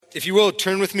if you will,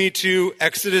 turn with me to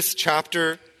Exodus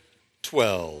chapter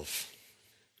 12.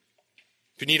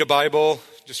 If you need a Bible,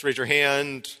 just raise your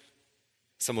hand.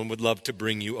 Someone would love to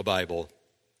bring you a Bible.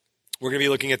 We're going to be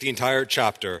looking at the entire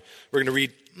chapter. We're going to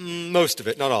read most of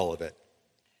it, not all of it.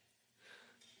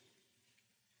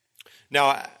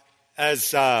 Now,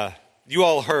 as you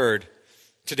all heard,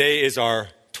 today is our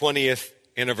 20th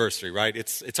anniversary, right?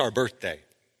 It's our birthday.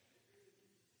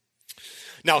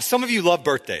 Now, some of you love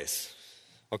birthdays,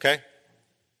 okay?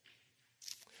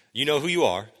 You know who you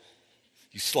are.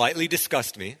 You slightly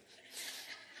disgust me.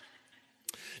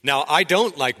 Now, I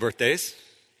don't like birthdays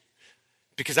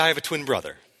because I have a twin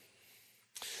brother.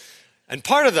 And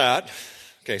part of that,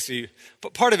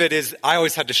 but part of it is I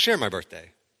always had to share my birthday,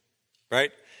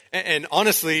 right? And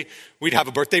honestly, we'd have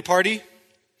a birthday party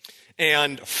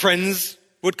and friends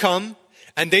would come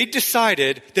and they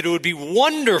decided that it would be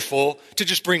wonderful to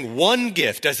just bring one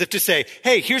gift as if to say,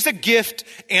 hey, here's a gift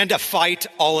and a fight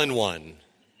all in one.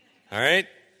 All right?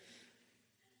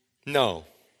 No.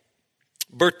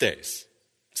 Birthdays.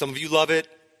 Some of you love it.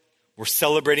 We're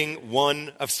celebrating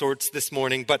one of sorts this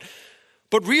morning. But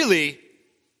really,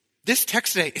 this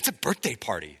text today, it's a birthday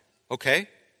party, okay?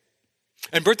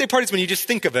 And birthday parties, when you just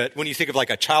think of it, when you think of like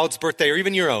a child's birthday or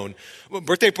even your own,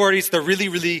 birthday parties, they're really,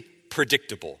 really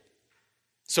predictable.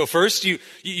 So first, you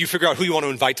figure out who you want to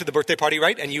invite to the birthday party,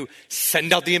 right? And you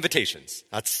send out the invitations.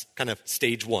 That's kind of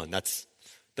stage one. That's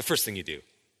the first thing you do.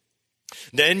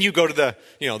 Then you go to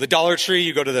the Dollar Tree,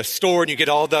 you go to the store and you get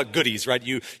all the goodies, right?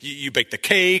 You bake the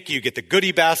cake, you get the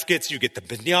goodie baskets, you get the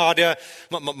piñata.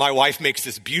 My wife makes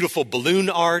this beautiful balloon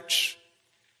arch.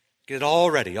 Get it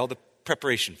all ready, all the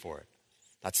preparation for it.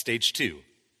 That's stage two.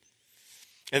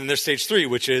 And then there's stage three,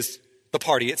 which is the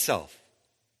party itself.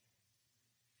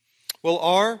 Well,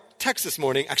 our text this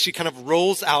morning actually kind of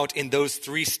rolls out in those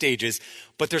three stages,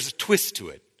 but there's a twist to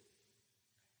it.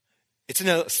 It's in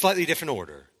a slightly different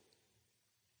order.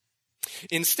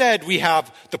 Instead, we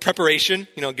have the preparation,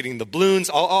 getting the balloons,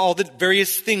 all the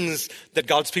various things that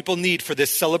God's people need for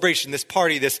this celebration, this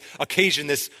party, this occasion,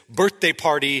 this birthday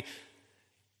party.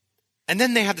 And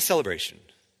then they have the celebration.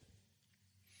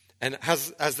 And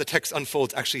as the text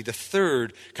unfolds, actually the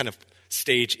third kind of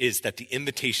stage is that the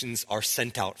invitations are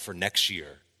sent out for next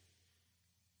year.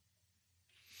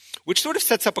 Which sort of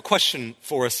sets up a question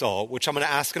for us all, which I'm going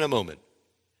to ask in a moment.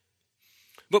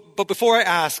 But before I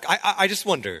ask, I just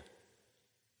wonder,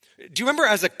 do you remember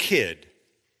as a kid,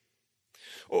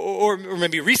 or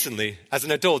maybe recently as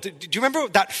an adult, do you remember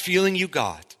that feeling you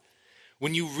got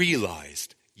when you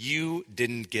realized you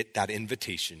didn't get that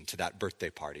invitation to that birthday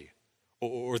party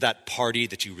or that party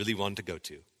that you really wanted to go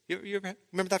to? You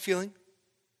remember that feeling?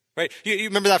 Right? You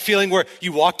remember that feeling where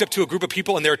you walked up to a group of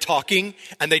people and they were talking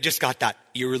and they just got that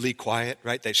eerily quiet,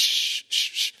 right? They shh,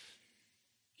 shh, shh.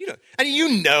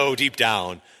 And deep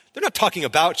down, they're not talking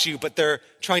about you, but they're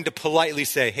trying to politely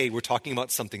say, hey, we're talking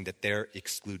about something that they're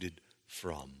excluded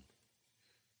from.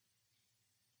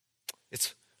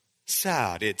 It's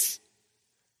sad. It's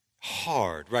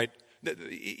hard, right?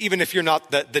 Even if you're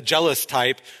not the jealous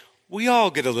type, we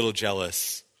all get a little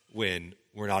jealous when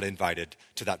we're not invited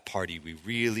to that party we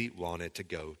really wanted to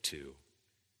go to.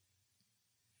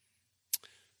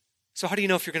 So how do you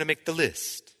know if you're going to make the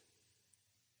list?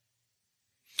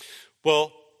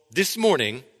 Well, this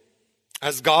morning,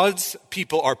 as God's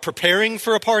people are preparing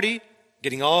for a party,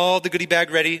 getting all the goodie bag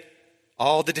ready,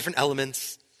 all the different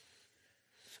elements,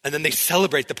 and then they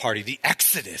celebrate the party, the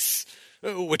Exodus,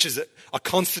 which is a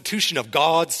constitution of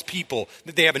God's people,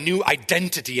 that they have a new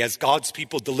identity as God's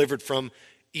people delivered from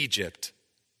Egypt.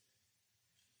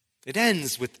 It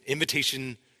ends with the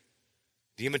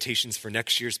invitations for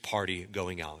next year's party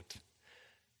going out.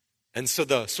 And so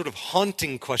the sort of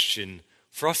haunting question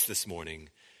for us this morning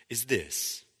is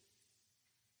this.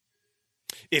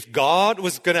 If God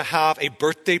was going to have a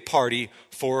birthday party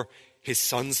for his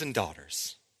sons and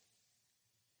daughters,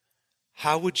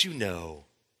 how would you know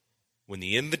when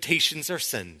the invitations are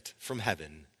sent from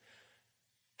heaven,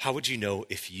 how would you know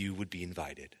if you would be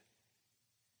invited?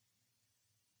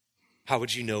 How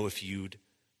would you know if you'd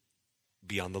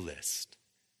be on the list?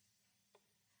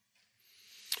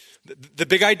 The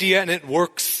big idea, and it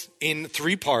works in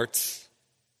three parts,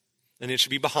 and it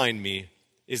should be behind me,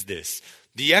 is this.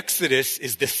 The Exodus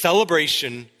is the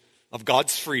celebration of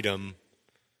God's freedom,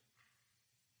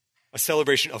 a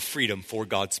celebration of freedom for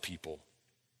God's people.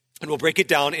 And we'll break it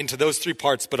down into those three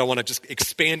parts, but I want to just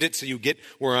expand it so you get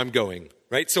where I'm going,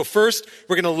 right? So first,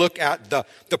 we're going to look at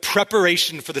the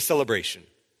preparation for the celebration.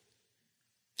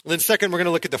 And then second, we're going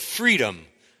to look at the freedom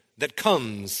that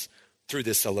comes through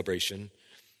this celebration.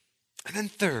 And then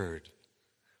third,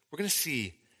 we're going to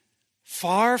see,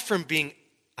 far from being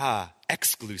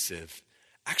exclusive.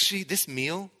 Actually, this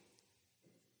meal,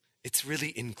 it's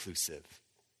really inclusive.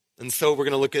 And so we're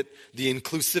going to look at the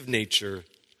inclusive nature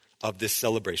of this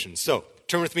celebration. So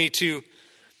turn with me to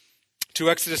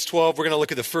Exodus 12. We're going to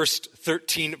look at the first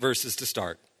 13 verses to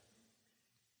start.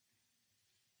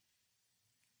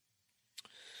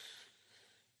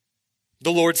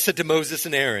 The Lord said to Moses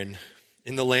and Aaron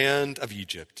in the land of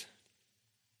Egypt,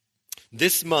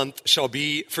 "This month shall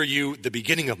be for you the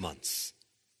beginning of months.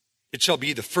 It shall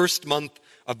be the first month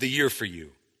of the year for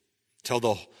you. Tell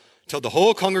the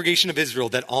whole congregation of Israel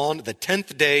that on the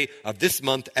 10th day of this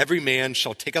month every man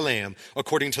shall take a lamb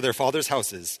according to their father's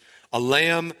houses, a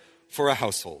lamb for a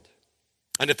household.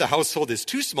 And if the household is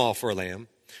too small for a lamb,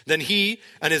 then he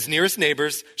and his nearest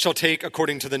neighbors shall take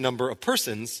according to the number of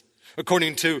persons,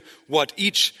 according to what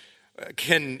each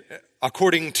can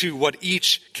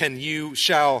you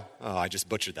shall." Oh, I just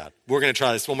butchered that. We're going to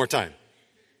try this one more time.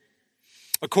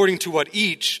 "According to what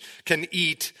each can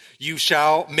eat, you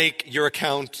shall make your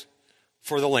account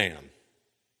for the lamb.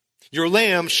 Your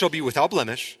lamb shall be without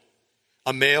blemish,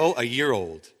 a male a year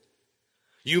old.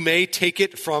 You may take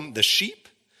it from the sheep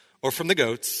or from the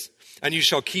goats, and you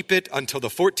shall keep it until the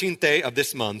 14th day of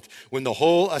this month, when the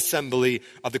whole assembly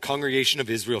of the congregation of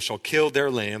Israel shall kill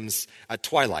their lambs at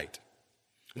twilight.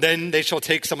 Then they shall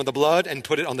take some of the blood and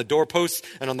put it on the doorposts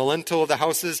and on the lintel of the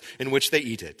houses in which they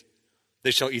eat it.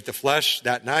 They shall eat the flesh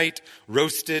that night,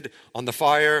 roasted on the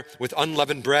fire with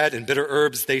unleavened bread and bitter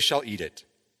herbs. They shall eat it.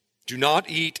 Do not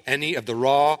eat any of it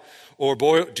raw or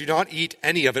boiled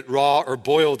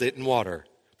it in water,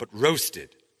 but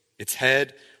roasted, its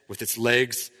head with its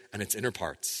legs and its inner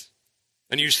parts.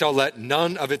 And you shall let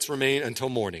none of it remain until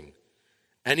morning.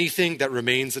 Anything that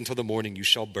remains until the morning you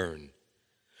shall burn.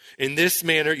 In this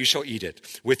manner you shall eat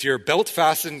it, with your belt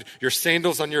fastened, your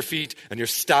sandals on your feet, and your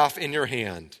staff in your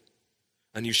hand.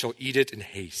 And you shall eat it in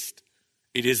haste.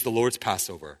 It is the Lord's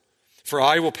Passover. For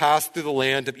I will pass through the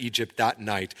land of Egypt that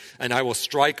night, and I will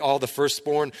strike all the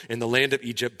firstborn in the land of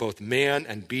Egypt, both man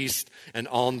and beast, and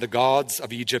on the gods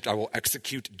of Egypt I will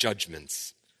execute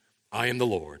judgments. I am the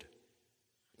Lord.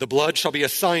 The blood shall be a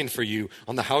sign for you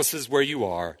on the houses where you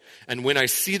are, and when I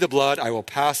see the blood I will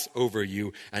pass over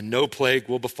you, and no plague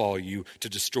will befall you to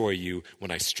destroy you when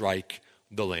I strike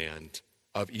the land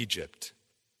of Egypt."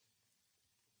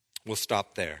 We'll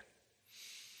stop there.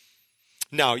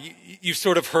 Now, you've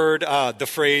sort of heard the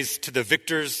phrase, "to the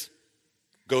victors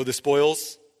go the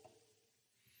spoils."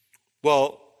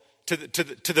 Well, to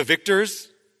the victors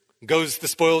goes the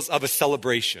spoils of a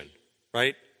celebration,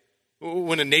 right?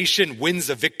 When a nation wins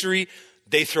a victory,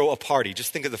 they throw a party.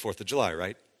 Just think of the 4th of July,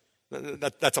 right?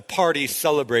 That's a party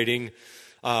celebrating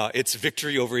its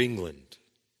victory over England.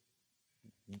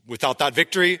 Without that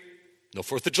victory, no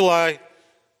 4th of July,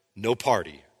 no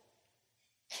party.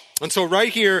 And so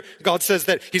right here, God says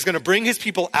that he's going to bring his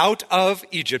people out of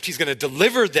Egypt. He's going to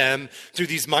deliver them through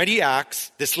these mighty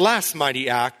acts, this last mighty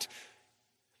act.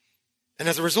 And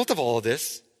as a result of all of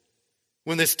this,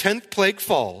 when this 10th plague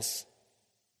falls,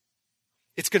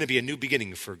 it's going to be a new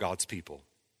beginning for God's people.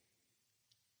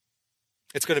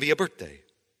 It's going to be a birthday.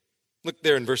 Look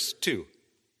there in verse 2.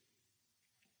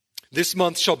 This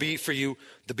month shall be for you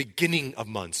the beginning of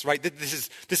months, right? This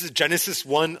is Genesis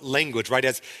 1 language, right?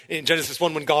 As in Genesis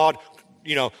 1, when God,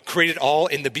 created all,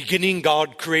 in the beginning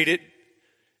God created.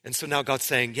 And so now God's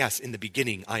saying, yes, in the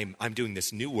beginning I'm doing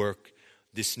this new work,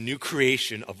 this new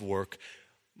creation of work,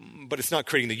 but it's not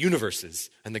creating the universes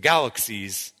and the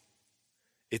galaxies.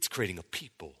 It's creating a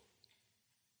people.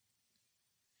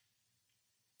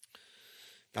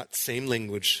 That same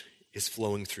language is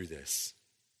flowing through this.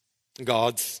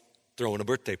 God's throwing a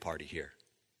birthday party here.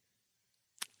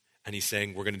 And he's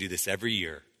saying, we're going to do this every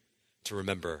year to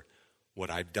remember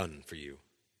what I've done for you.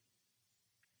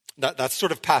 That's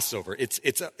sort of Passover.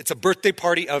 It's a birthday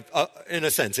party in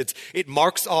a sense. It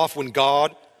marks off when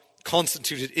God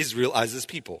constituted Israel as his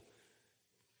people.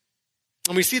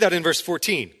 And we see that in verse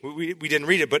 14. We didn't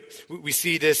read it, but we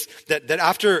see this, that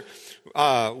after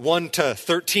 1 to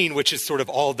 13, which is sort of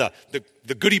all the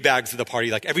goodie bags of the party,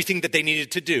 like everything that they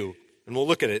needed to do, and we'll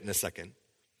look at it in a second.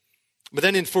 But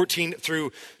then in 14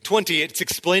 through 20, it's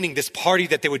explaining this party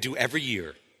that they would do every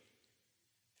year.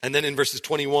 And then in verses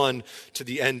 21 to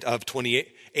the end of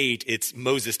 28, it's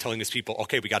Moses telling his people,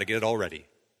 okay, we got to get it all ready.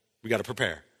 We got to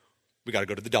prepare. We got to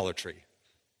go to the Dollar Tree.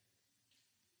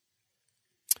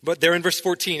 But there in verse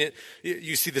 14,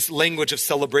 you see this language of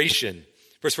celebration.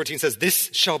 Verse 14 says, this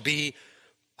shall be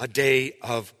a day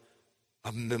of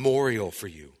a memorial for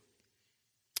you.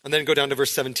 And then go down to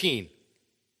verse 17.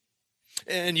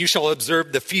 And you shall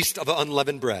observe the feast of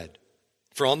unleavened bread.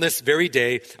 For on this very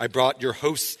day I brought your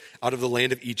hosts out of the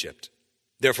land of Egypt.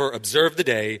 Therefore, observe the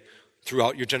day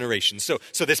throughout your generations.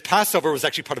 So this Passover was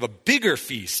actually part of a bigger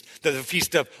feast, the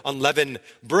Feast of Unleavened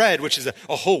Bread, which is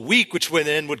a whole week, which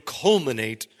then would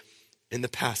culminate in the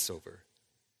Passover.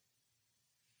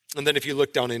 And then if you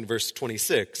look down in verse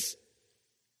 26,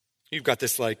 you've got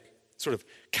this like sort of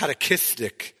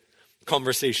catechistic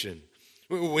conversation.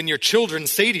 When your children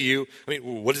say to you, I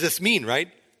mean, what does this mean, right?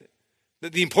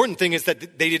 The important thing is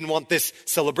that they didn't want this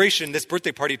celebration, this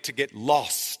birthday party to get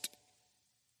lost.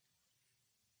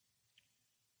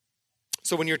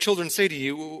 So when your children say to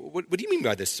you, what do you mean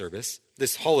by this service,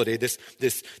 this holiday,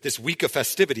 this week of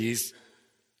festivities?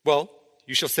 Well,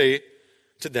 you shall say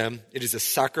to them, it is a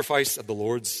sacrifice of the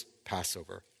Lord's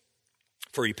Passover.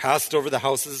 For he passed over the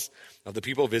houses of the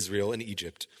people of Israel in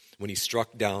Egypt when he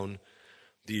struck down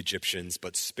the Egyptians,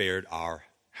 but spared our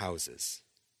houses.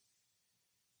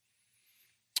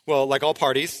 Well, like all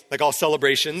parties, like all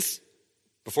celebrations,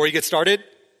 before you get started,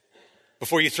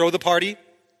 before you throw the party,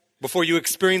 before you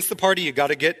experience the party, you got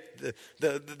to get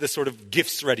the sort of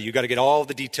gifts ready. You got to get all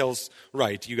the details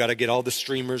right. You got to get all the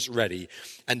streamers ready.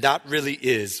 And that really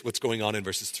is what's going on in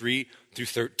verses 3 through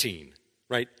 13,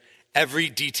 right? Every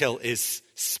detail is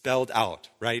spelled out,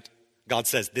 right? God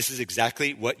says this is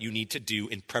exactly what you need to do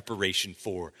in preparation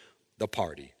for the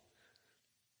party.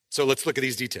 So let's look at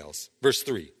these details. Verse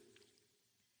 3.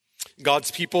 God's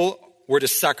people were to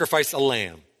sacrifice a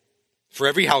lamb for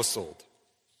every household.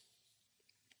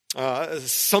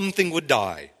 Something would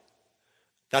die.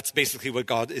 That's basically what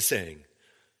God is saying.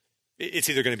 It's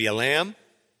either going to be a lamb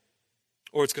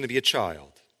or it's going to be a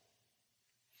child.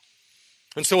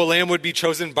 And so a lamb would be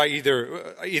chosen by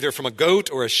either from a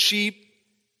goat or a sheep.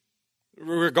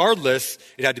 Regardless,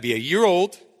 it had to be a year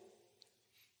old,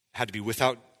 had to be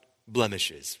without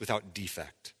blemishes, without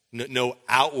defect. No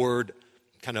outward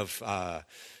kind of,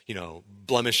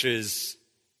 blemishes.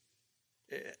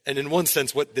 And in one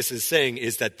sense, what this is saying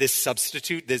is that this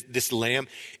substitute, this lamb,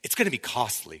 it's going to be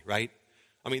costly, right?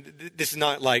 I mean, this is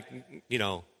not like,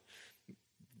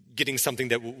 getting something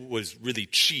that was really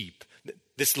cheap.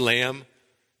 This lamb,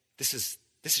 this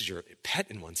is your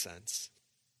pet in one sense.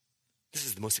 This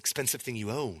is the most expensive thing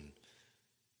you own.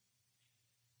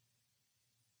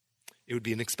 It would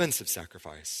be an expensive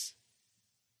sacrifice.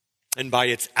 And by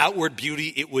its outward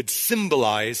beauty, it would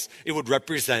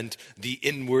represent the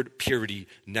inward purity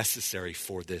necessary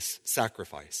for this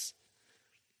sacrifice.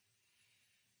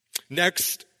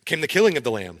 Next came the killing of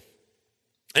the lamb.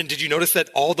 And did you notice that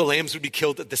all the lambs would be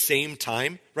killed at the same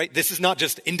time, right? This is not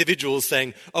just individuals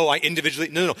saying, I individually,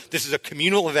 no. This is a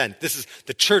communal event. This is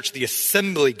the church, the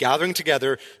assembly gathering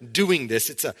together, doing this.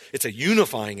 It's a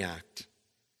unifying act.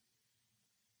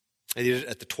 They did it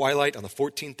at the twilight on the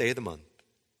 14th day of the month.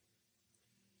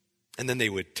 And then they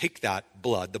would take that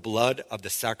blood, the blood of the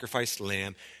sacrificed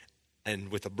lamb,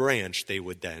 and with a branch they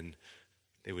would then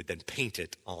paint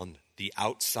it on the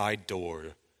outside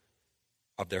door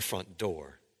of their front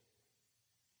door.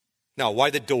 Now, why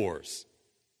the doors?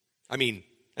 I mean,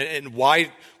 and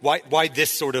why this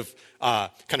sort of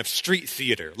kind of street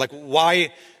theater? Like,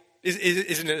 why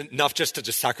isn't it enough just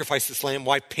to sacrifice this lamb?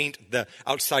 Why paint the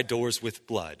outside doors with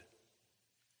blood?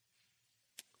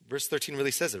 Verse 13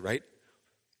 really says it, right?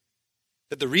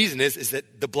 That the reason is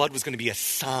that the blood was going to be a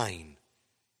sign.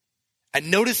 And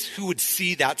notice who would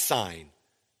see that sign.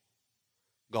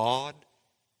 God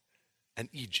and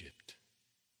Egypt.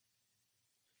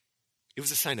 It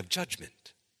was a sign of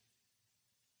judgment.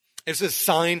 It was a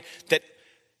sign that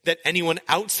anyone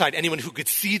outside, anyone who could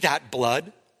see that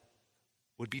blood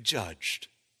would be judged.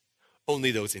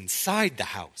 Only those inside the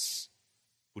house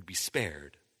would be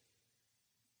spared.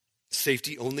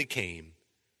 Safety only came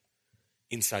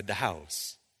inside the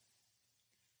house.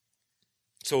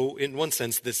 So in one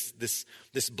sense,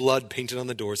 this blood painted on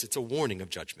the doors, it's a warning of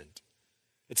judgment.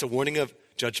 It's a warning of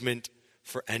judgment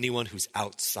for anyone who's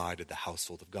outside of the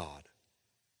household of God.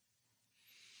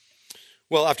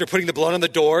 Well, after putting the blood on the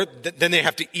door, then they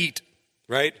have to eat,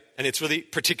 right? And it's really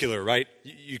particular, right?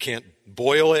 You can't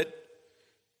boil it.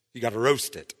 You got to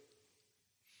roast it.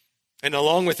 And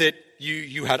along with it,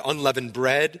 you had unleavened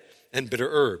bread and bitter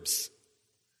herbs.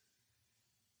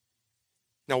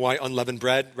 Now, why unleavened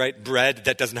bread, right? Bread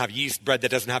that doesn't have yeast, bread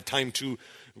that doesn't have time to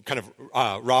kind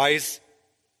of rise.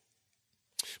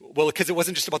 Well, because it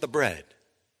wasn't just about the bread.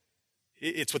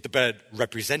 It's what the bread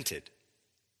represented.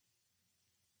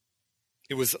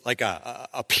 It was like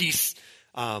a piece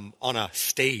on a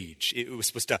stage. It was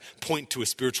supposed to point to a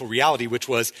spiritual reality, which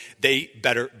was they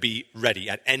better be ready.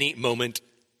 At any moment,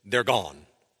 they're gone.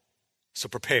 So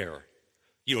prepare.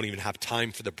 You don't even have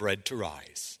time for the bread to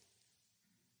rise.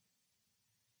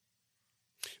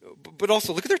 But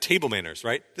also, look at their table manners,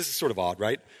 right? This is sort of odd,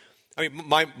 right? I mean,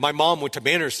 my mom went to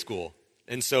manners school,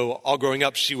 and so all growing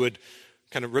up, she would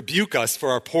kind of rebuke us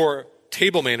for our poor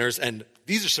table manners, and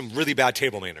these are some really bad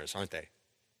table manners, aren't they?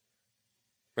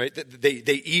 Right?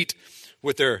 They eat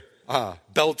with their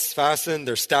belts fastened,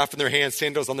 their staff in their hands,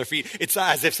 sandals on their feet. It's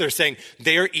as if they're saying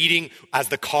they are eating as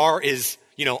the car is,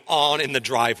 on in the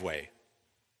driveway.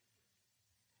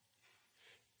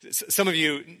 Some of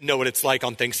you know what it's like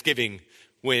on Thanksgiving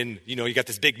when, you got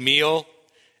this big meal,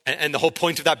 and the whole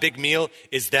point of that big meal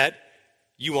is that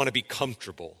you want to be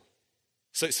comfortable.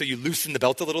 So you loosen the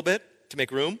belt a little bit to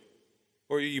make room,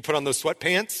 or you put on those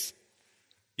sweatpants,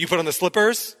 you put on the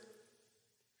slippers,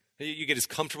 you get as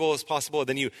comfortable as possible, and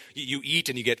then you eat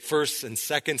and you get firsts and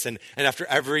seconds, and after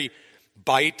every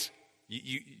bite,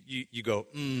 you go,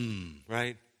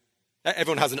 right?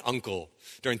 Everyone has an uncle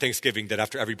during Thanksgiving that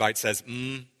after every bite says,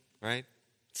 right?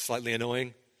 It's slightly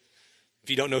annoying. If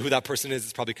you don't know who that person is,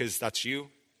 it's probably because that's you.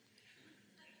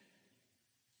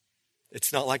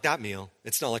 It's not like that meal.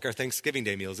 It's not like our Thanksgiving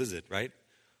Day meals, is it, right?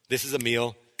 This is a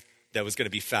meal that was going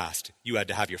to be fast. You had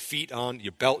to have your feet on,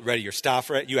 your belt ready, your staff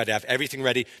ready. You had to have everything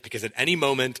ready because at any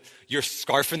moment, you're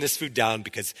scarfing this food down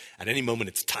because at any moment,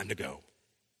 it's time to go.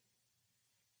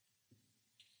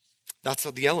 That's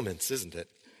the elements, isn't it?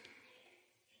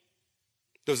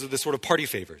 Those are the sort of party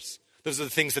favors. Those are the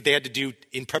things that they had to do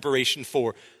in preparation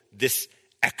for this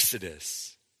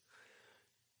exodus.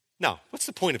 Now, what's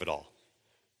the point of it all?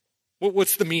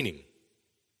 What's the meaning?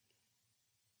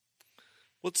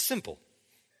 Well, it's simple,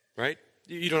 right?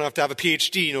 You don't have to have a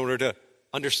PhD in order to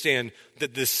understand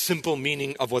that the simple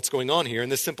meaning of what's going on here.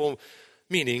 And the simple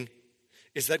meaning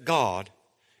is that God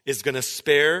is going to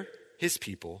spare his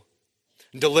people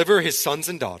and deliver his sons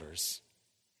and daughters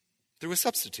through a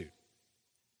substitute.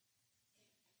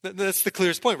 That's the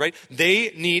clearest point, right?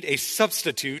 They need a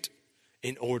substitute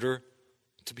in order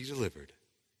to be delivered.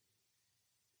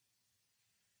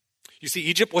 You see,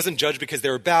 Egypt wasn't judged because they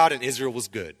were bad and Israel was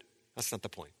good. That's not the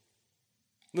point.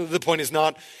 The point is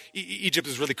not Egypt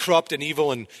is really corrupt and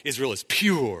evil and Israel is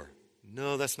pure.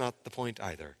 No, that's not the point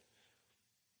either.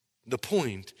 The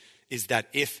point is that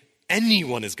if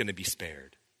anyone is going to be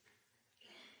spared,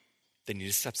 they need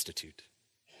a substitute.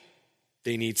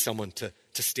 They need someone to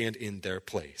stand in their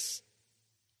place.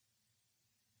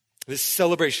 This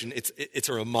celebration, it's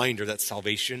a reminder that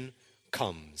salvation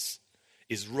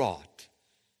is wrought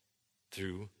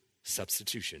through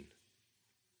substitution.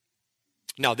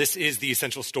 Now, this is the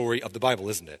essential story of the Bible,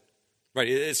 isn't it? Right?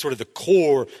 It's sort of the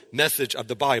core message of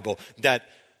the Bible that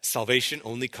salvation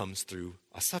only comes through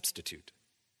a substitute.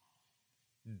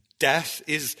 Death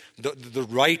is the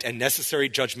right and necessary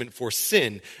judgment for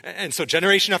sin. And so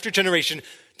generation after generation,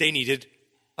 they needed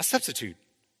a substitute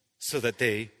so that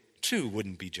they too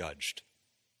wouldn't be judged.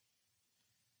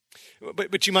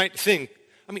 But you might think,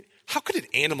 how could an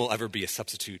animal ever be a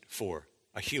substitute for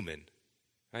a human,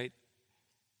 right?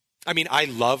 I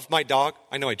love my dog.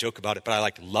 I know I joke about it, but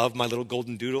I love my little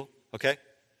golden doodle, okay?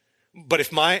 But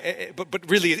but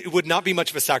really, it would not be much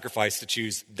of a sacrifice to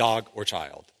choose dog or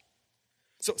child.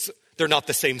 So they're not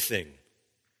the same thing.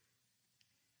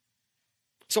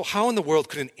 So how in the world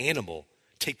could an animal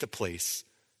take the place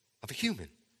of a human?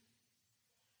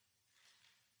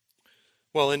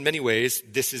 Well, in many ways,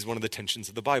 this is one of the tensions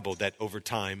of the Bible that over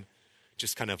time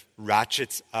just kind of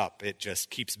ratchets up. It just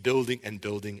keeps building and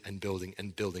building and building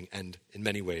and building. And in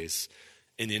many ways,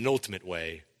 in an ultimate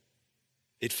way,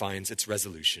 it finds its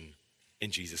resolution in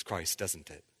Jesus Christ,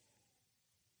 doesn't it?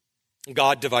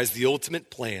 God devised the ultimate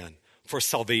plan for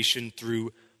salvation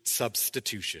through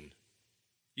substitution.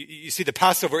 You see, the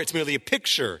Passover, it's merely a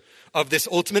picture of this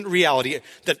ultimate reality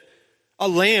that a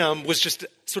lamb was just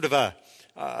sort of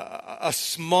a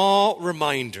small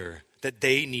reminder that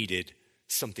they needed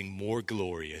something more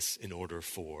glorious in order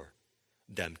for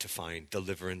them to find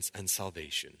deliverance and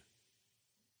salvation.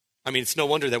 It's no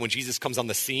wonder that when Jesus comes on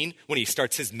the scene, when he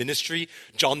starts his ministry,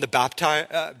 John the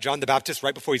Baptist,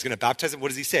 right before he's going to baptize him, what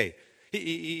does he say?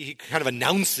 He kind of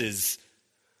announces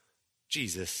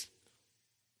Jesus,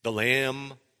 the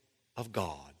Lamb of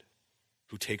God,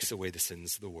 who takes away the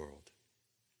sins of the world.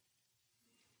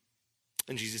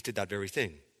 And Jesus did that very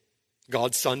thing.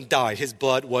 God's Son died. His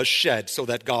blood was shed so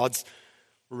that God's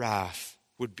wrath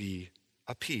would be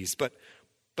appeased. But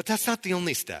that's not the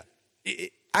only step.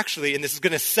 Actually, and this is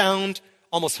going to sound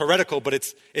almost heretical, but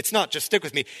it's not. Just stick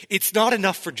with me. It's not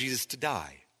enough for Jesus to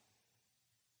die.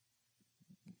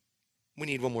 We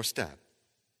need one more step.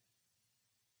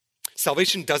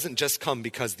 Salvation doesn't just come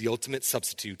because the ultimate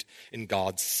substitute in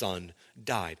God's Son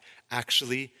died.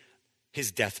 Actually,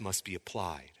 his death must be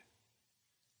applied.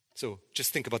 So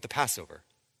just think about the Passover.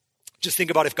 Just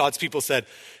think about if God's people said,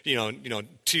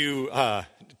 two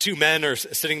men are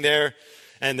sitting there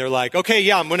and they're like, okay,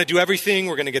 yeah, I'm going to do everything.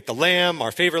 We're going to get the lamb,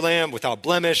 our favorite lamb, without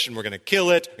blemish, and we're going to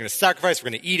kill it. We're going to sacrifice.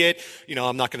 We're going to eat it.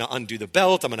 I'm not going to undo the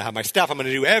belt. I'm going to have my staff. I'm going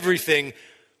to do everything.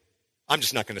 I'm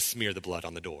just not going to smear the blood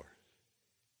on the door.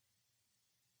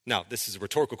 Now, this is a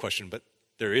rhetorical question, but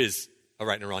there is a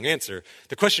right and a wrong answer.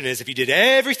 The question is, if you did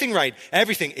everything right,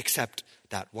 everything except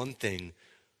that one thing,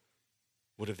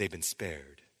 would have they been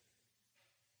spared?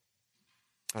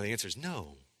 Well, the answer is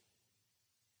no.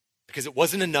 Because it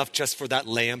wasn't enough just for that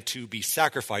lamb to be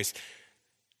sacrificed.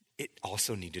 It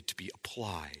also needed to be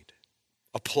applied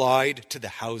to the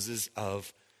houses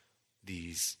of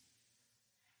these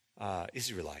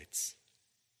Israelites.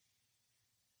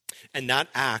 And that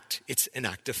act, it's an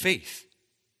act of faith.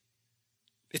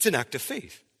 It's an act of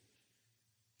faith.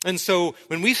 And so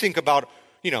when we think about,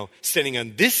 standing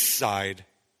on this side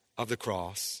of the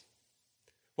cross,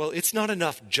 well, it's not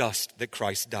enough just that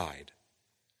Christ died.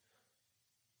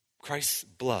 Christ's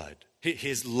blood,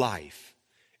 his life,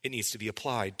 it needs to be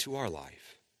applied to our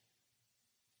life.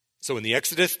 So in the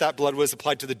Exodus, that blood was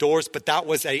applied to the doors, but that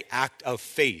was an act of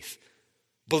faith,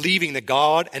 believing that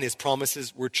God and his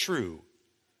promises were true.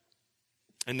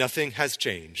 And nothing has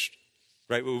changed,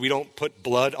 right? We don't put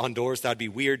blood on doors. That'd be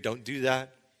weird. Don't do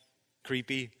that.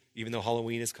 Creepy, even though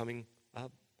Halloween is coming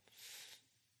up.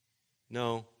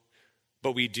 No,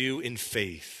 but we do in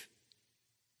faith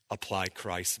apply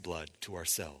Christ's blood to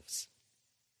ourselves.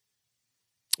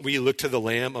 We look to the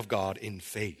Lamb of God in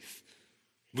faith.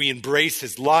 We embrace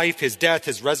his life, his death,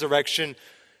 his resurrection,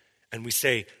 and we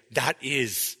say, that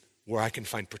is where I can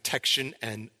find protection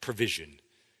and provision.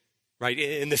 Right?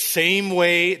 In the same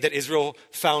way that Israel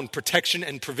found protection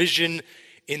and provision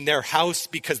in their house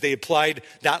because they applied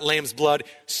that lamb's blood,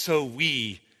 so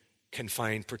we can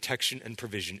find protection and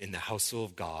provision in the household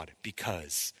of God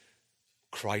because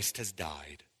Christ has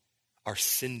died. Our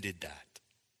sin did that.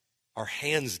 Our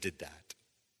hands did that.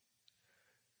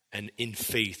 And in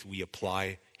faith, we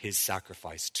apply his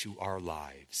sacrifice to our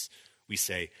lives. We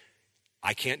say,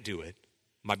 I can't do it.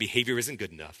 My behavior isn't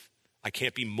good enough. I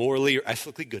can't be morally or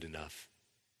ethically good enough.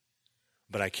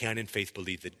 But I can in faith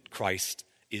believe that Christ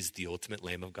is the ultimate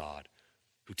Lamb of God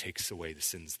who takes away the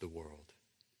sins of the world.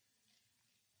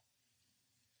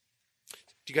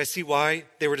 Do you guys see why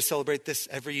they were to celebrate this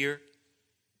every year?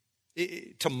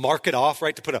 To mark it off,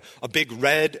 right? To put a big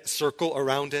red circle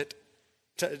around it.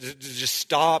 To just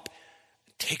stop,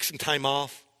 take some time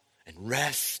off, and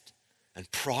rest,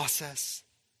 and process.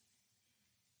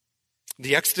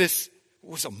 The Exodus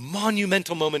was a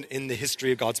monumental moment in the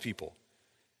history of God's people.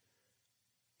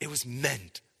 It was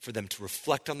meant for them to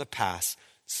reflect on the past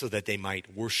so that they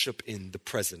might worship in the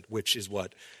present, which is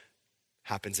what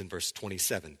happens in verse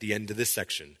 27, the end of this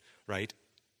section, right?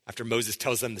 After Moses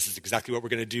tells them this is exactly what we're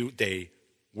going to do, they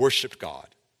worshiped God.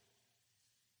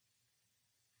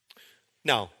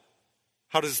 Now,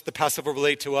 how does the Passover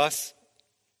relate to us?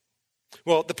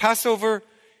 Well, the Passover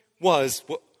was,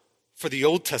 for the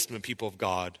Old Testament people of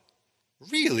God,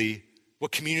 really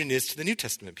what communion is to the New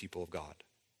Testament people of God.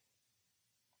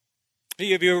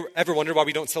 Have you ever wondered why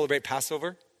we don't celebrate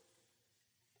Passover?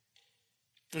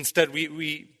 Instead,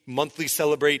 we monthly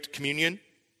celebrate communion.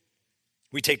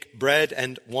 We take bread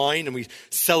and wine and we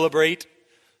celebrate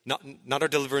not our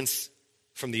deliverance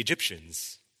from the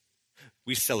Egyptians.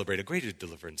 We celebrate a greater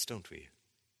deliverance, don't we?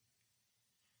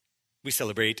 We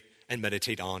celebrate and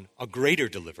meditate on a greater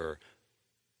deliverer,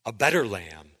 a better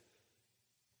lamb.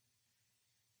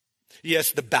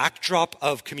 Yes, the backdrop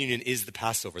of communion is the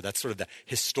Passover. That's sort of the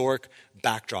historic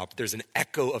backdrop. There's an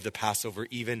echo of the Passover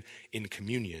even in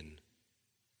communion.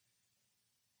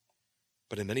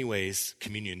 But in many ways,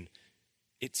 communion,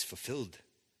 it's fulfilled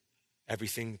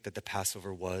everything that the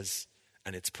Passover was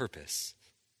and its purpose.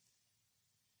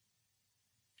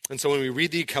 And so when we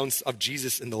read the accounts of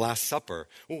Jesus in the Last Supper,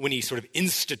 when he sort of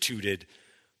instituted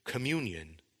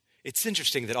communion, it's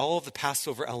interesting that all of the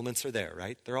Passover elements are there,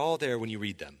 right? They're all there when you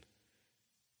read them.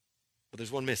 But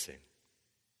there's one missing.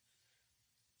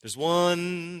 There's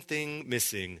one thing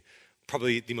missing,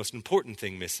 probably the most important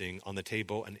thing missing on the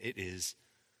table, and it is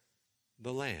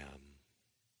the lamb.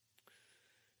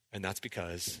 And that's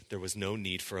because there was no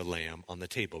need for a lamb on the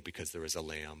table because there was a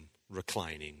lamb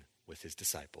reclining with his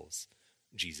disciples.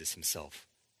 Jesus himself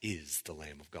is the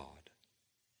Lamb of God.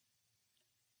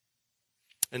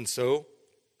 And so,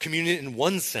 communion in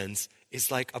one sense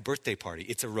is like a birthday party.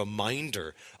 It's a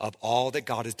reminder of all that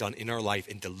God has done in our life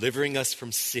in delivering us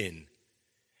from sin.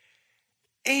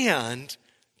 And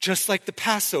just like the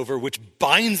Passover, which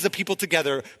binds the people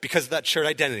together because of that shared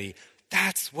identity,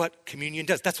 that's what communion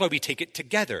does. That's why we take it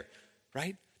together,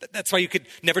 right? That's why you could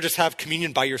never just have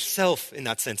communion by yourself in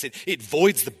that sense. It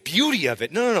voids the beauty of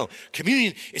it. No.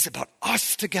 Communion is about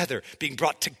us together, being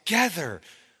brought together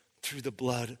through the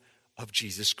blood of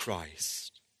Jesus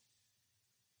Christ.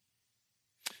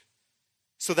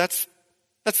 So that's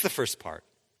the first part.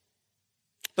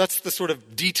 That's the sort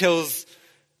of details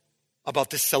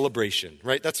about this celebration,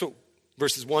 right? That's what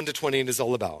verses 1 to 28 is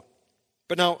all about.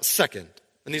 But now, second,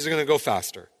 and these are going to go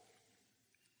faster.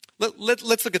 Let's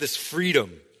look at this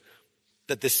freedom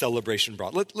that this celebration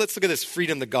brought. Let's look at this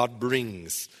freedom that God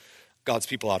brings God's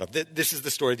people out of. This is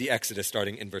the story of the Exodus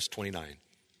starting in verse 29.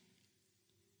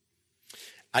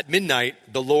 At midnight,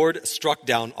 the Lord struck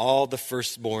down all the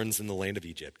firstborns in the land of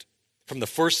Egypt, from the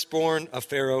firstborn of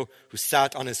Pharaoh who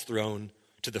sat on his throne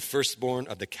to the firstborn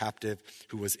of the captive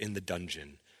who was in the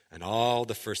dungeon, and all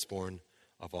the firstborn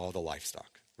of all the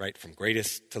livestock, right? From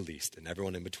greatest to least, and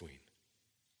everyone in between.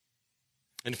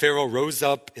 And Pharaoh rose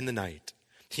up in the night,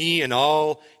 he and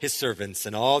all his servants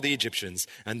and all the Egyptians,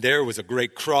 and there was a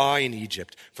great cry in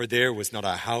Egypt, for there was not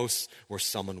a house where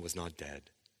someone was not dead.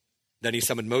 Then he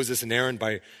summoned Moses and Aaron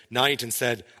by night and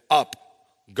said, "Up,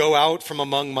 go out from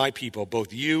among my people,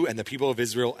 both you and the people of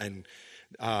Israel, and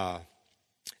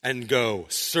go,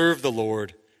 serve the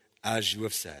Lord as you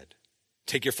have said.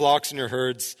 Take your flocks and your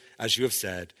herds as you have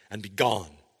said, and be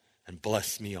gone, and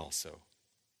bless me also."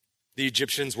 The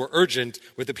Egyptians were urgent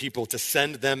with the people to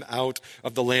send them out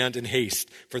of the land in haste,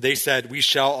 for they said, "We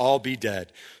shall all be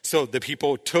dead." So the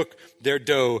people took their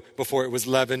dough before it was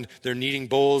leavened, their kneading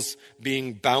bowls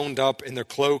being bound up in their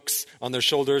cloaks on their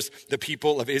shoulders. The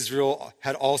people of Israel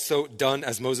had also done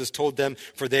as Moses told them,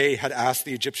 for they had asked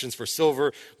the Egyptians for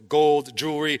silver, gold,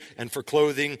 jewelry, and for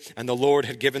clothing. And the Lord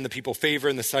had given the people favor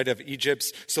in the sight of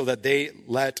Egypt, so that they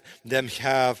let them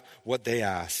have what they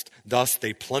asked. Thus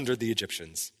they plundered the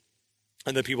Egyptians.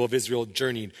 And the people of Israel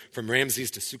journeyed from Ramses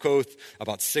to Succoth,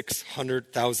 about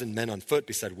 600,000 men on foot,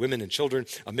 beside women and children.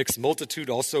 A mixed multitude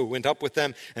also went up with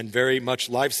them, and very much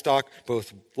livestock,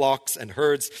 both flocks and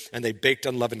herds. And they baked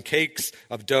unleavened cakes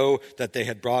of dough that they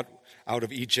had brought out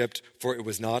of Egypt, for it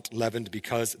was not leavened,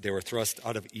 because they were thrust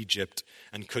out of Egypt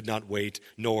and could not wait,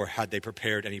 nor had they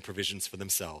prepared any provisions for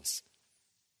themselves.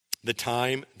 The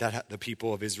time that the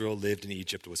people of Israel lived in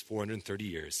Egypt was 430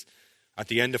 years. At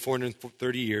the end of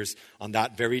 430 years, on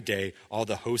that very day, all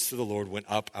the hosts of the Lord went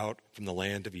up out from the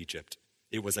land of Egypt.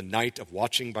 It was a night of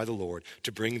watching by the Lord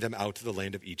to bring them out to the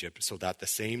land of Egypt, so that the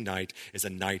same night is a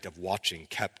night of watching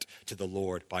kept to the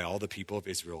Lord by all the people of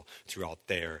Israel throughout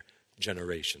their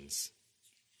generations.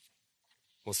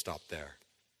 We'll stop there.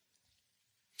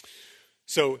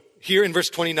 So here in verse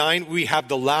 29, we have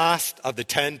the last of the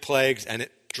 10 plagues, and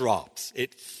it drops.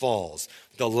 It falls.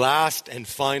 The last and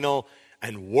final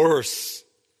and worse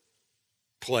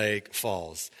plague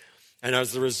falls. And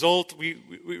as a result, we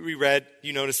read,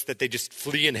 you notice that they just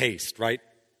flee in haste, right?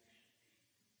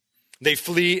 They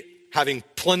flee having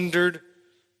plundered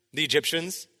the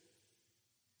Egyptians,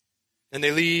 and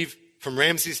they leave from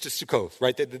Ramses to Succoth,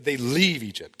 right? They leave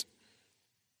Egypt.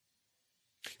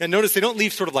 And notice they don't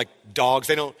leave sort of like dogs.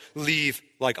 They don't leave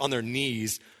like on their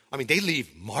knees. I mean, they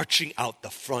leave marching out the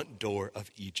front door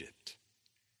of Egypt,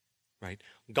 right?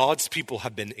 God's people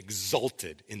have been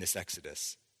exalted in this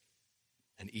Exodus,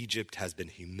 and Egypt has been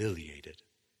humiliated.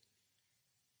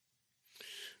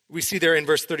 We see there in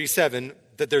verse 37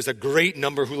 that there's a great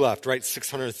number who left, right?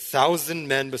 600,000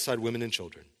 men beside women and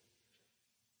children.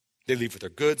 They leave with their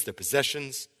goods, their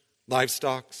possessions,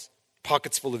 livestock,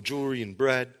 pockets full of jewelry and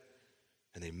bread,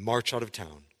 and they march out of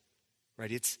town,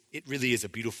 right? It really is a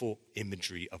beautiful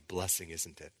imagery of blessing,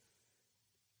 isn't it?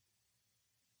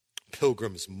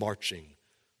 Pilgrims marching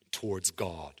towards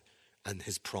God and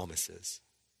his promises.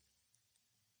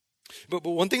 But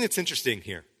one thing that's interesting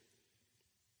here,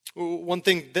 one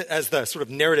thing that as the sort of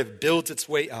narrative builds its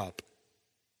way up,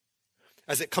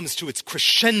 as it comes to its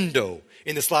crescendo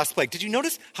in this last plague, did you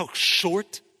notice how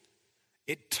short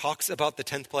it talks about the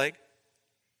 10th plague?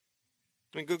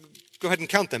 I mean, go ahead and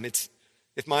count them.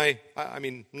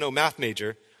 No math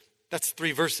major, that's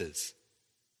 3 verses.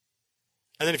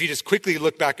 And then if you just quickly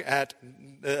look back at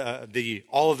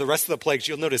all of the rest of the plagues,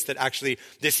 you'll notice that actually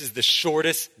this is the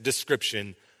shortest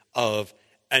description of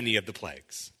any of the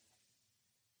plagues.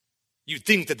 You'd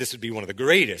think that this would be one of the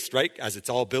greatest, right? As it's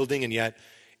all building, and yet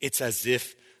it's as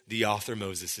if the author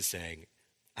Moses is saying,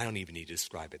 I don't even need to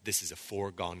describe it. This is a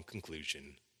foregone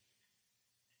conclusion.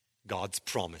 God's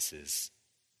promises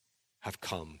have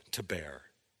come to bear.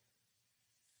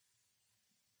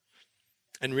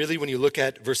 And really, when you look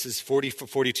at verses 40 to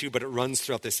 42, but it runs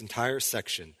throughout this entire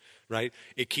section, right?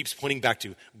 It keeps pointing back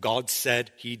to God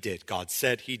said he did. God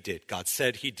said he did. God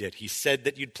said he did. He said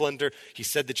that you'd plunder. He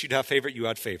said that you'd have favor. You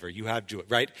had favor. You had joy,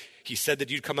 right? He said that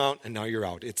you'd come out, and now you're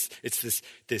out. It's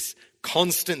this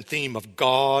constant theme of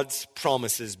God's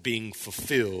promises being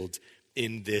fulfilled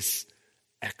in this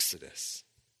Exodus.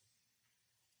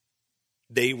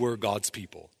 They were God's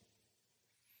people.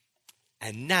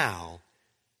 And now,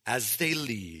 as they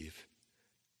leave,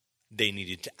 they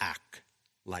needed to act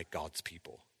like God's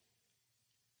people.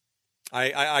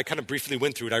 I kind of briefly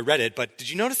went through it. I read it, but did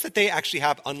you notice that they actually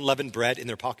have unleavened bread in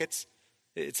their pockets?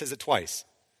 It says it twice.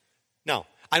 Now,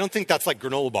 I don't think that's like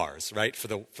granola bars, right, for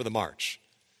the march,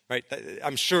 right?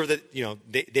 I'm sure that,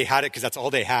 they had it because that's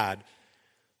all they had.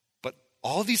 But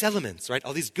all these elements, right,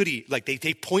 all these goodies, like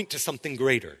they point to something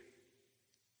greater.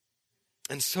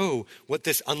 And so what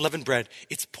this unleavened bread,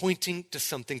 it's pointing to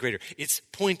something greater. It's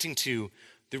pointing to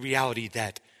the reality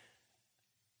that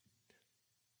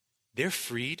they're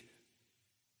freed.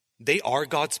 They are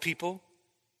God's people.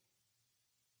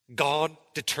 God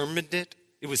determined it.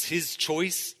 It was his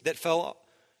choice that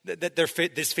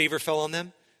this favor fell on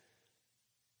them.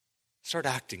 Start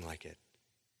acting like it,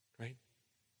 right?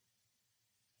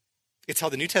 It's how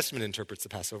the New Testament interprets the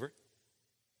Passover.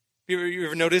 You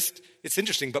ever noticed? It's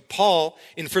interesting, but Paul,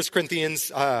 in 1 Corinthians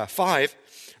 5,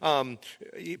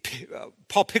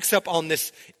 Paul picks up on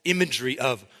this imagery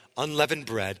of unleavened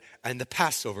bread and the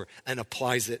Passover and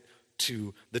applies it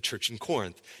to the church in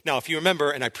Corinth. Now, if you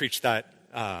remember, and I preached that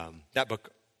book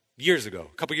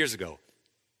a couple years ago,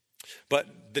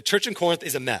 but the church in Corinth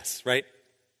is a mess, right?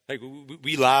 Like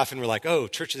we laugh and we're like, oh,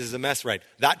 church is a mess, right?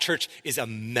 That church is a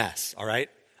mess, all right?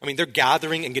 I mean, they're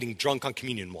gathering and getting drunk on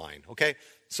communion wine, okay?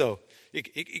 So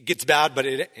it gets bad, but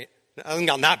it hasn't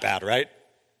gotten that bad, right?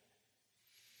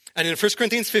 And in 1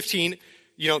 Corinthians 15,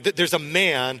 there's a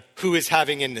man who is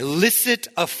having an illicit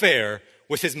affair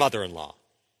with his mother-in-law,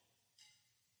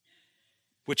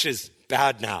 which is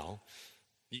bad now.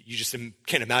 You just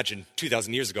can't imagine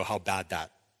 2,000 years ago how bad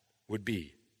that would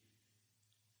be.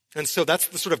 And so that's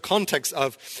the sort of context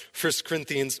of 1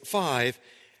 Corinthians 5.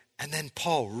 And then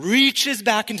Paul reaches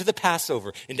back into the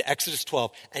Passover, into Exodus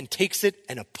 12, and takes it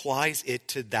and applies it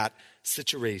to that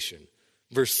situation.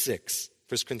 Verse 6,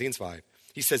 1 Corinthians 5.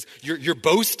 He says, you're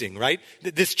boasting, right?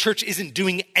 This church isn't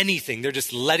doing anything. They're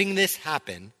just letting this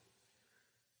happen.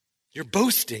 Your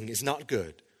boasting is not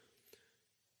good.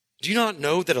 Do you not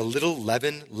know that a little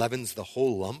leaven leavens the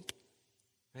whole lump?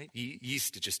 Right?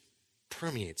 Yeast, it just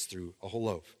permeates through a whole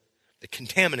loaf. It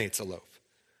contaminates a loaf.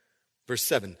 Verse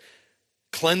 7.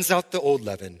 Cleanse out the old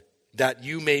leaven, that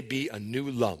you may be a new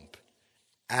lump,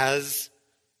 as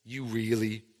you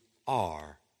really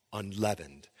are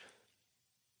unleavened.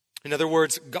 In other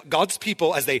words, God's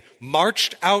people, as they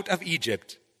marched out of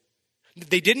Egypt,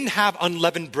 they didn't have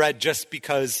unleavened bread just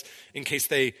because, in case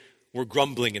they were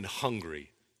grumbling and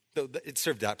hungry. It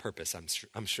served that purpose,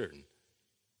 I'm certain.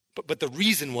 But the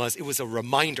reason was, it was a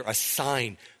reminder, a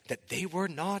sign that they were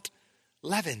not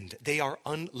leavened. They are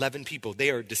unleavened people. They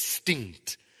are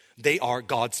distinct. They are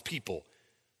God's people.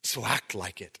 So act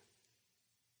like it.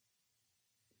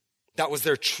 That was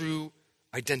their true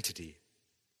identity.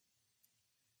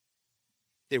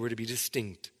 They were to be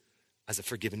distinct as a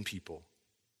forgiven people,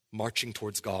 marching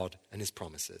towards God and his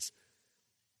promises.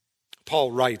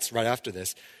 Paul writes right after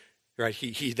this, right?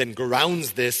 He then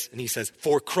grounds this and he says,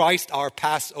 for Christ our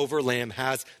Passover lamb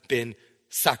has been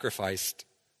sacrificed.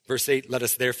 Verse 8, let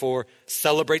us therefore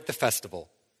celebrate the festival.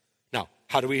 Now,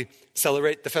 how do we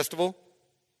celebrate the festival?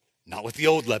 Not with the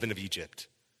old leaven of Egypt,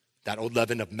 that old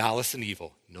leaven of malice and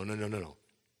evil. No.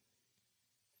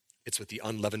 It's with the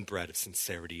unleavened bread of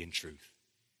sincerity and truth.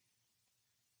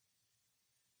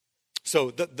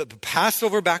 So the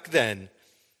Passover back then,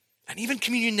 and even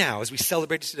communion now as we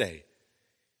celebrate it today,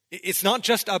 it's not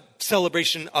just a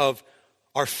celebration of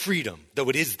our freedom, though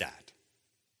it is that.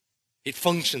 It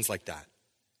functions like that.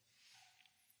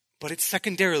 But it's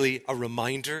secondarily a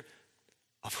reminder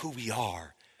of who we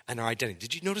are and our identity.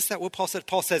 Did you notice that what Paul said?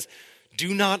 Paul says,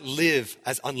 do not live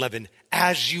as unleavened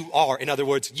as you are. In other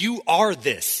words, you are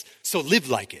this, so live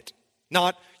like it.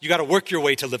 Not, you got to work your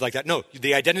way to live like that. No,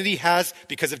 the identity has,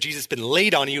 because of Jesus, been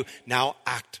laid on you. Now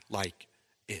act like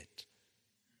it.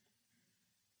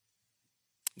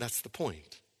 That's the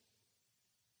point.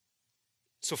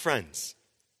 So friends,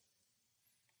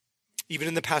 even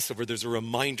in the Passover, there's a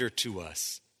reminder to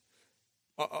us,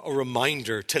 a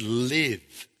reminder to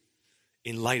live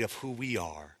in light of who we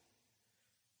are,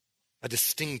 a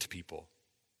distinct people,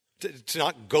 to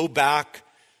not go back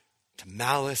to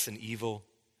malice and evil,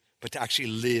 but to actually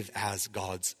live as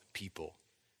God's people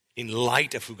in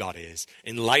light of who God is,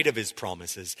 in light of his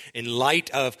promises, in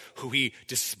light of who he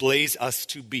displays us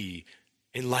to be,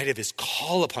 in light of his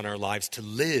call upon our lives to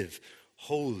live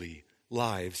holy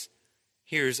lives,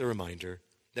 here's a reminder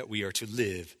that we are to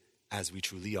live as we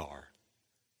truly are.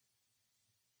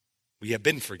 We have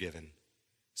been forgiven,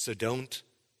 so don't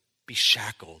be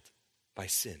shackled by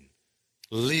sin.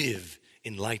 Live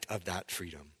in light of that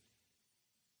freedom.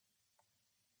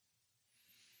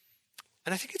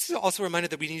 And I think it's also a reminder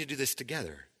that we need to do this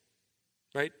together,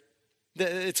 right?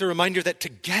 It's a reminder that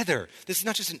together, this is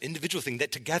not just an individual thing,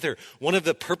 that together, one of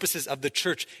the purposes of the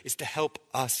church is to help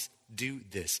us do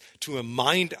this, to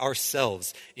remind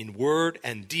ourselves in word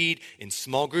and deed, in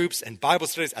small groups and Bible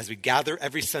studies as we gather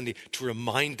every Sunday, to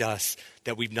remind us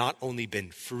that we've not only been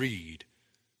freed,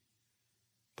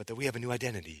 but that we have a new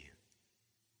identity,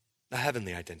 a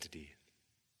heavenly identity.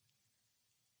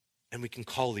 And we can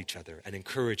call each other and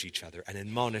encourage each other and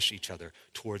admonish each other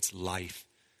towards life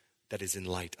that is in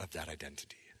light of that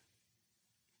identity.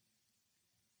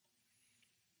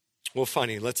 Well,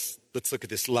 finally, let's look at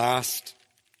this last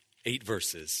 8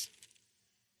 verses.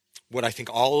 What I think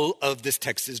all of this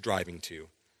text is driving to,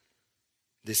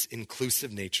 this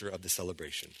inclusive nature of the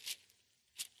celebration.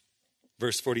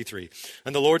 Verse 43,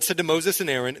 and the Lord said to Moses and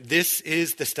Aaron, this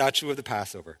is the statute of the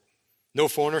Passover. No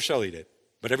foreigner shall eat it.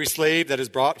 But every slave that is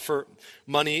brought for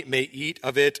money may eat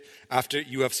of it after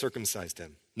you have circumcised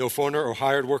him. No foreigner or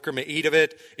hired worker may eat of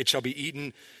it. It shall be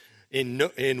eaten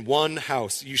in one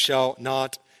house. You shall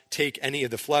not take any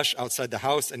of the flesh outside the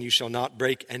house, and you shall not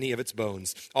break any of its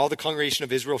bones. All the congregation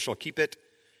of Israel shall keep it.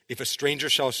 If a stranger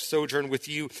shall sojourn with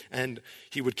you, and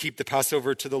he would keep the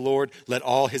Passover to the Lord, let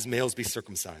all his males be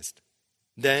circumcised.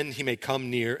 Then he may come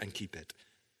near and keep it.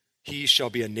 He shall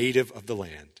be a native of the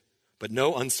land. But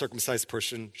no uncircumcised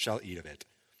person shall eat of it.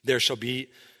 There shall be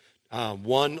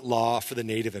one law for the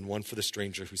native and one for the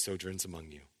stranger who sojourns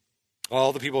among you.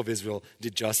 All the people of Israel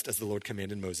did just as the Lord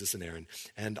commanded Moses and Aaron.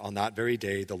 And on that very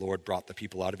day, the Lord brought the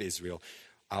people out of Israel,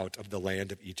 out of the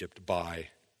land of Egypt by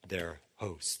their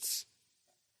hosts.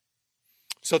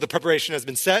 So the preparation has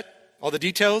been set, all the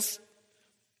details.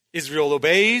 Israel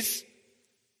obeys.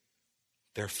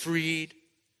 They're freed.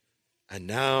 And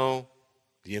now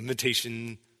the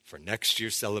invitation for next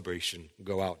year's celebration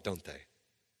go out, don't they?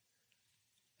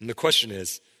 And the question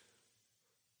is,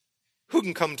 who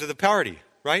can come to the party,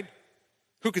 right?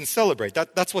 Who can celebrate?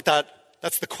 That's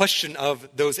the question of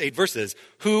those 8 verses.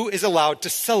 Who is allowed to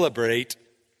celebrate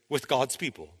with God's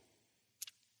people?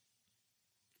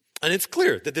 And it's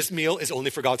clear that this meal is only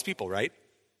for God's people, right?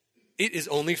 It is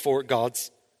only for God's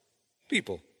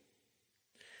people.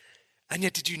 And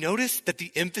yet, did you notice that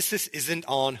the emphasis isn't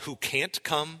on who can't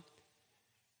come?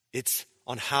 It's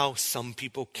on how some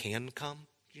people can come.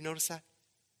 Did you notice that?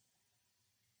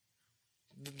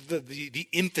 The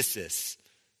emphasis,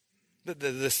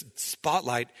 the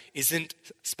spotlight isn't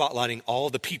spotlighting all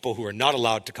the people who are not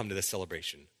allowed to come to this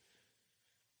celebration.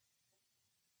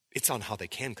 It's on how they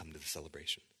can come to the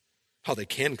celebration, how they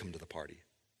can come to the party.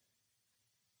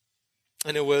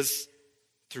 And it was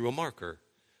through a marker.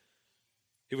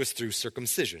 It was through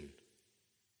circumcision.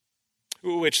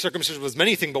 Which circumcision was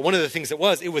many things, but one of the things it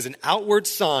was an outward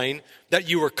sign that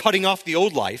you were cutting off the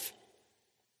old life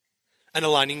and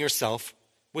aligning yourself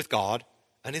with God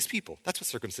and his people. That's what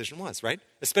circumcision was, right?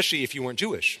 Especially if you weren't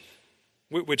Jewish,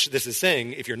 which this is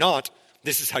saying, if you're not,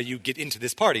 this is how you get into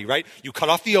this party, right? You cut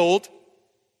off the old,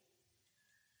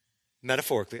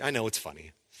 metaphorically. I know it's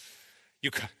funny. You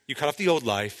cut off the old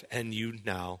life, and you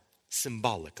now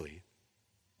symbolically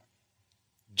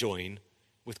join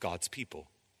with God's people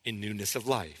in newness of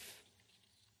life.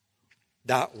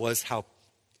 That was how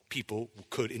people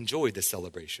could enjoy this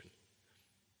celebration.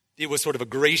 It was sort of a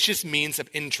gracious means of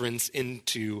entrance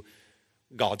into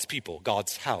God's people,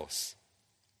 God's house.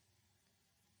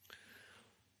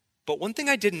 But one thing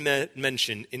I didn't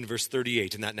mention in verse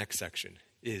 38 in that next section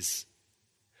is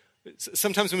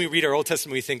sometimes when we read our Old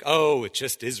Testament, we think, oh, it's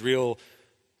just Israel,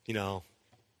 it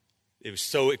was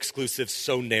so exclusive,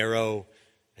 so narrow,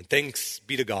 and thanks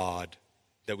be to God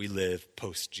that we live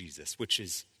post-Jesus, which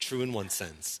is true in one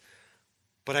sense.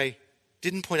 But I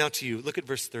didn't point out to you, look at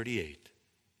verse 38.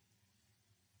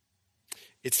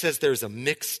 It says there's a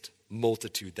mixed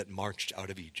multitude that marched out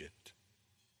of Egypt.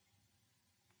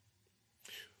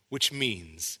 Which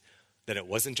means that it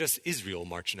wasn't just Israel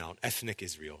marching out, ethnic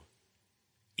Israel.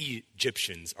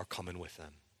 Egyptians are coming with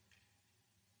them.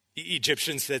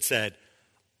 Egyptians that said,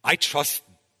 I trust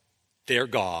their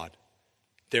God,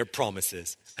 their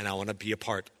promises, and I want to be a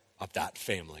part of that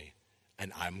family,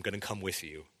 and I'm going to come with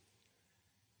you.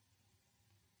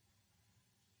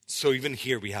 So even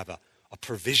here we have a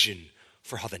provision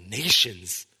for how the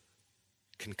nations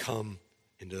can come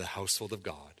into the household of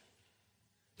God,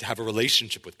 to have a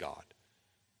relationship with God.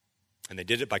 And they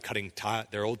did it by cutting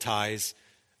their old ties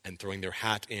and throwing their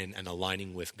hat in and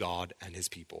aligning with God and his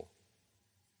people.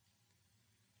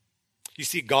 You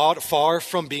see, God, far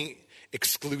from being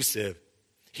exclusive,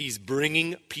 he's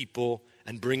bringing people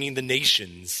and bringing the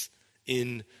nations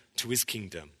into his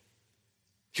kingdom.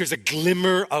 Here's a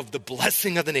glimmer of the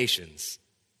blessing of the nations.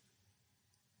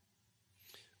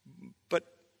 But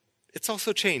it's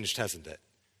also changed, hasn't it?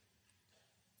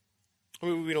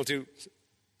 We don't do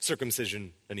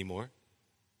circumcision anymore.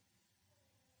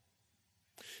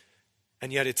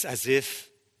 And yet it's as if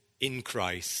in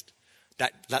Christ,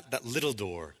 that little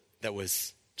door that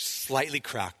was slightly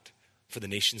cracked for the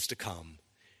nations to come,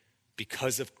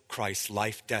 because of Christ's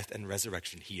life, death, and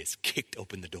resurrection, he has kicked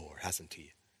open the door, hasn't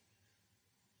he?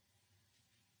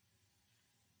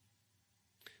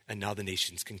 And now the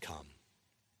nations can come.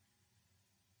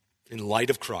 In light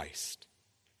of Christ,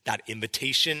 that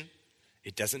invitation,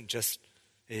 it isn't just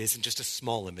a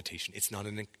small invitation. It's not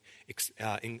an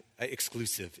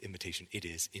exclusive invitation. It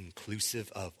is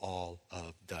inclusive of all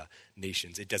of the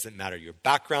nations. It doesn't matter your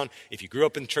background. If you grew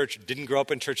up in church, didn't grow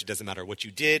up in church, it doesn't matter what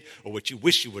you did or what you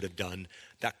wish you would have done.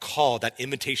 That call, that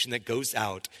invitation that goes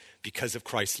out because of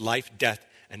Christ's life, death,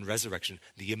 and resurrection,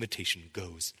 the invitation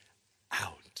goes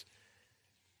out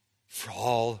for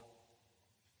all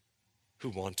who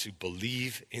want to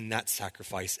believe in that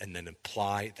sacrifice and then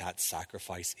apply that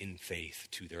sacrifice in faith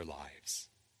to their lives.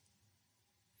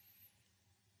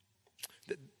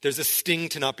 There's a sting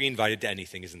to not be invited to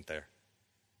anything, isn't there?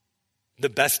 The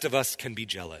best of us can be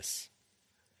jealous.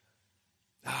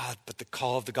 But the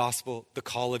call of the gospel, the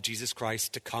call of Jesus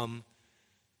Christ to come,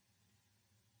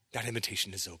 that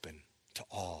invitation is open to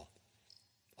all.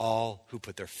 All who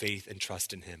put their faith and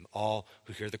trust in him, all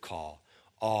who hear the call,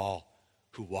 all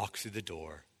who walk through the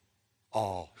door,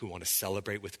 all who want to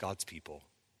celebrate with God's people.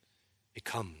 It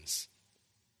comes.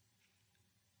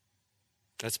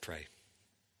 Let's pray.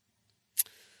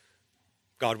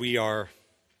 God, we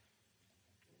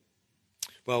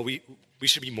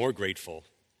should be more grateful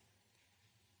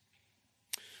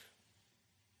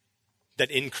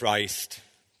that in Christ,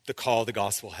 the call of the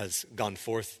gospel has gone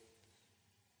forth.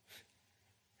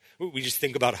 We just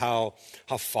think about how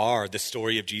far the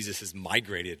story of Jesus has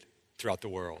migrated throughout the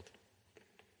world.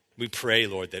 We pray,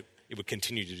 Lord, that it would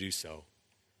continue to do so.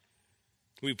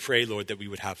 We pray, Lord, that we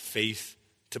would have faith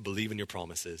to believe in your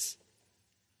promises.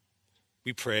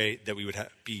 We pray that we would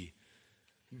be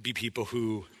people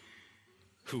who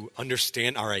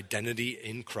understand our identity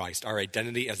in Christ, our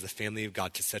identity as the family of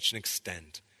God to such an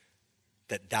extent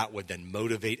that would then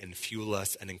motivate and fuel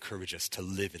us and encourage us to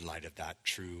live in light of that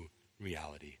true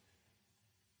reality.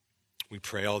 We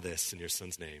pray all this in your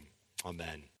Son's name. Amen.